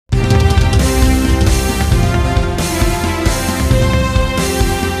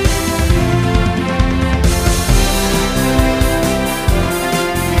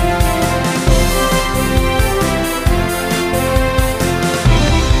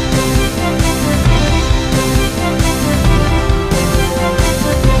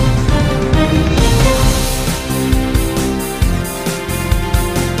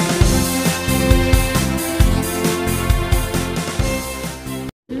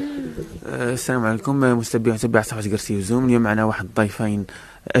السلام عليكم متابعي صفحة بجرسيف زوم. اليوم معنا واحد الضيفين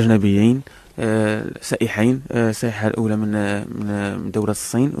أجنبيين سائحين. السائحة الأولى من دولة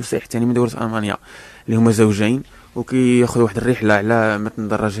الصين، والسائح الثاني من دولة ألمانيا، اللي هما زوجين وكي ياخذوا واحد الرحلة على متن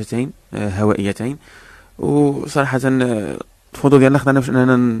دراجتين هوائيتين. وصراحة الفضول ديالنا خدانا باش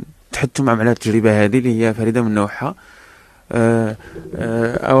أننا نتحدثوا معهم على التجربة هذه اللي هي فريدة من نوعها.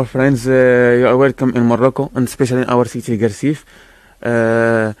 Our friends, you are welcome in Morocco, and especially in our city, Bجرسيف.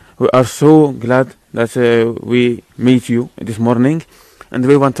 We are so glad that we meet you this morning, and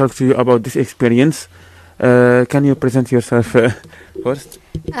we want to talk to you about this experience. Can you present yourself first?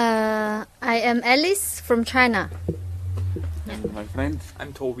 I am Alice from China. And my friend?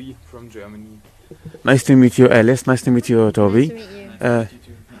 I'm Toby from Germany. Nice to meet you, Alice. Nice to meet you, Toby. Nice to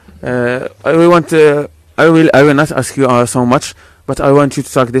meet you. I will not ask you so much, but I want you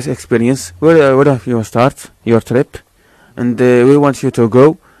to talk this experience. Where have you start your trip? And we want you to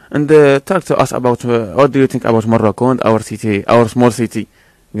go and talk to us about what do you think about Morocco and our city, our small city,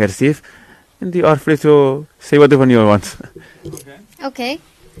 Bجرسيف. And you are free to say whatever you want. Okay.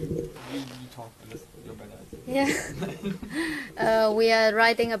 You talk your better. Yeah. We are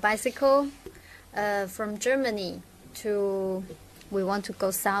riding a bicycle from Germany to. We want to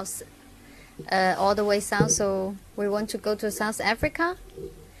go south, all the way south. So we want to go to South Africa,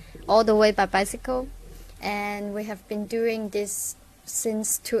 all the way by bicycle. And we have been doing this since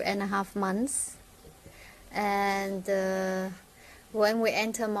 2.5 months. And when we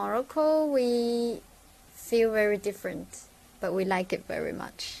enter Morocco, we feel very different, but we like it very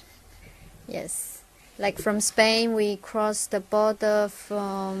much. Yes. Like from Spain, we crossed the border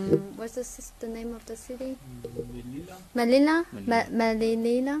from, what's the name of the city? Melilla?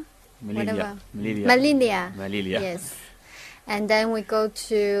 Melilla? Whatever. Melilla. Yes. And then we go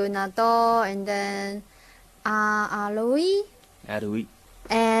to Nador, and then Aroui,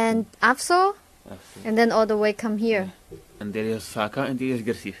 and Afso, and then all the way come here. And there is Saka and there is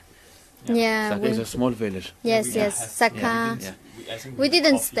Bjرسيف. Yeah. Saka is a small village. Yes, Saka. We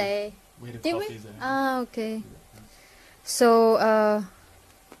didn't stay. Did we? Ah, okay. So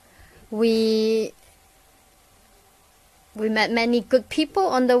we met many good people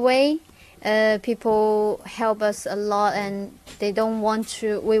on the way. People help us a lot, and they don't want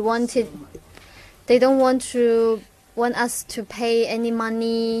us to pay any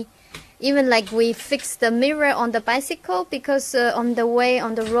money. Even like we fixed the mirror on the bicycle because on the way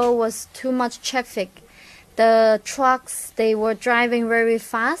on the road was too much traffic. The trucks, they were driving very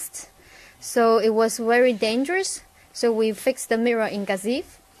fast, so it was very dangerous. So we fixed the mirror in Bjرسيف,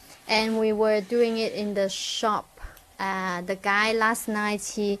 and we were doing it in the shop. The guy last night,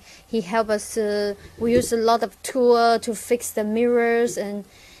 he helped us. We used a lot of tool to fix the mirrors, and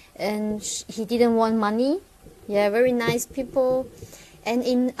he didn't want money. Yeah, very nice people. And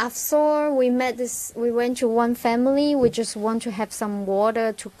in Afsor, we went to one family. We just want to have some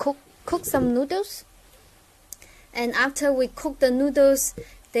water to cook some noodles. And after we cook the noodles,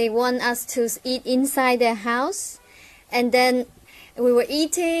 they want us to eat inside their house. And then we were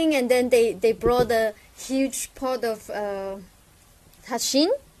eating, and then they brought a huge pot of tashin.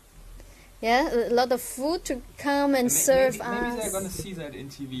 Yeah, a lot of food to come and serve us. Maybe they're gonna see that in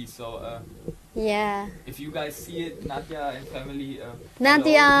TV. So yeah. If you guys see it, Nadia and family.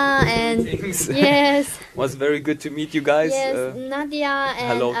 Nadia and yes. Was very good to meet you guys. Yes, Nadia and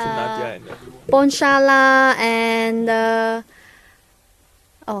hello to Nadia and everyone. Bonshala and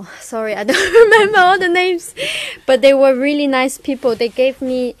oh, sorry, I don't remember all the names, but they were really nice people. They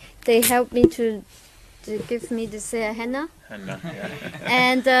helped me to give me this henna,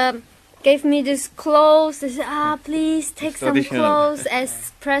 and gave me this clothes. They said, please take some clothes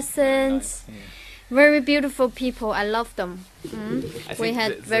as presents. Nice. Very beautiful people. I love them. We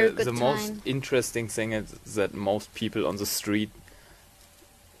had very good time. The most interesting thing is that most people on the street,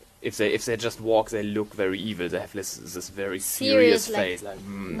 if they just walk, they look very evil. They have this very serious face,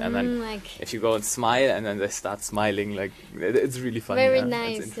 and then like if you go and smile, and then they start smiling, like it's really funny. Very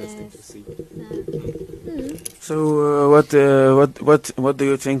nice. It's interesting to see. So, what do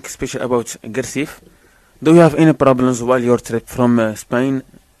you think special about Bjرسيف? Do you have any problems while your trip from Spain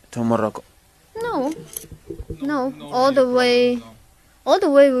to Morocco? No. All the way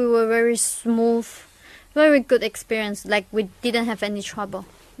we were very smooth, very good experience. Like we didn't have any trouble.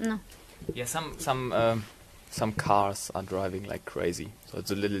 No. Yeah, some cars are driving like crazy, so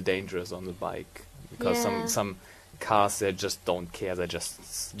it's a little dangerous on the bike because some cars, they just don't care. They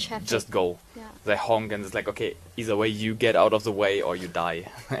just go. Yeah. They honk, and it's like, okay, either way you get out of the way or you die.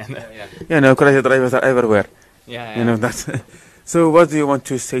 No, crazy drivers are everywhere. Yeah. You know that. So, what do you want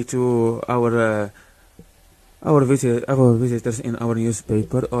to say to our visitors in our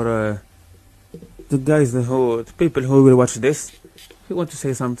newspaper, or the guys, the people who will watch this, you want to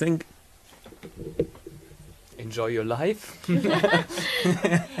say something? Enjoy your life.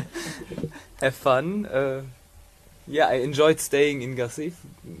 Have fun. Yeah, I enjoyed staying in Bjugrsif.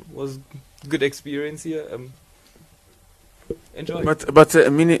 Was good experience here. Enjoy.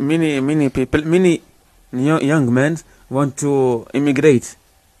 But many people, many young men want to immigrate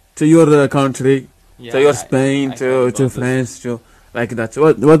to your country, Yeah, to your I Spain, heard to about France, to like that.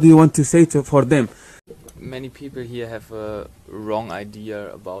 What do you want to say for them? many people here have a wrong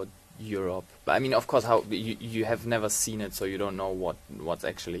idea about Europe. But I mean, of course, how you have never seen it, so you don't know what's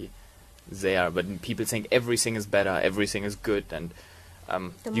actually there. But people think everything is better, everything is good, and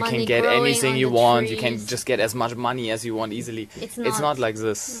The you money can get growing anything on you the want. You can trees. just get as much money as you want easily. It's It's not. not like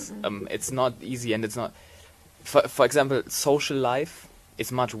this. It's not easy, and it's not. For example, social life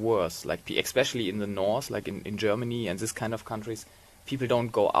is much worse. Like especially in the north, like in Germany and this kind of countries, people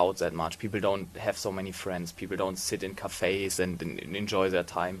don't go out that much. People don't have so many friends. People don't sit in cafes and enjoy their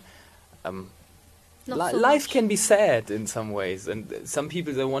time. Not so Life much. can be sad in some ways, and some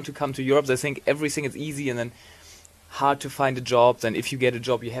people they want to come to Europe. They think everything is easy, and then hard to find a job. And if you get a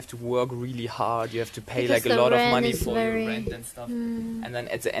job, you have to work really hard. You have to pay Because like a the lot of rent money is for very- your rent and stuff. And then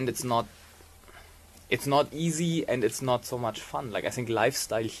at the end, it's not easy, and it's not so much fun. Like I think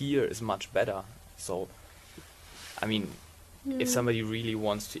lifestyle here is much better. So, I mean, if somebody really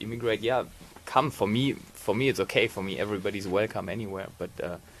wants to immigrate, yeah, come. For me, it's okay. For me, everybody's welcome anywhere. But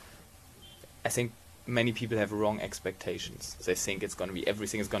I think many people have wrong expectations. They think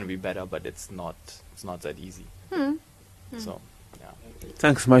everything is gonna be better, but it's not. It's not that easy. So, yeah.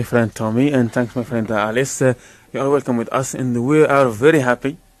 Thanks, my friend Tommy, and thanks, my friend Alice. You are welcome with us, and we are very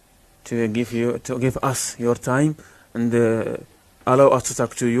happy to give us your time and allow us to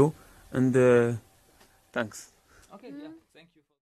talk to you. And thanks. Okay. Yeah.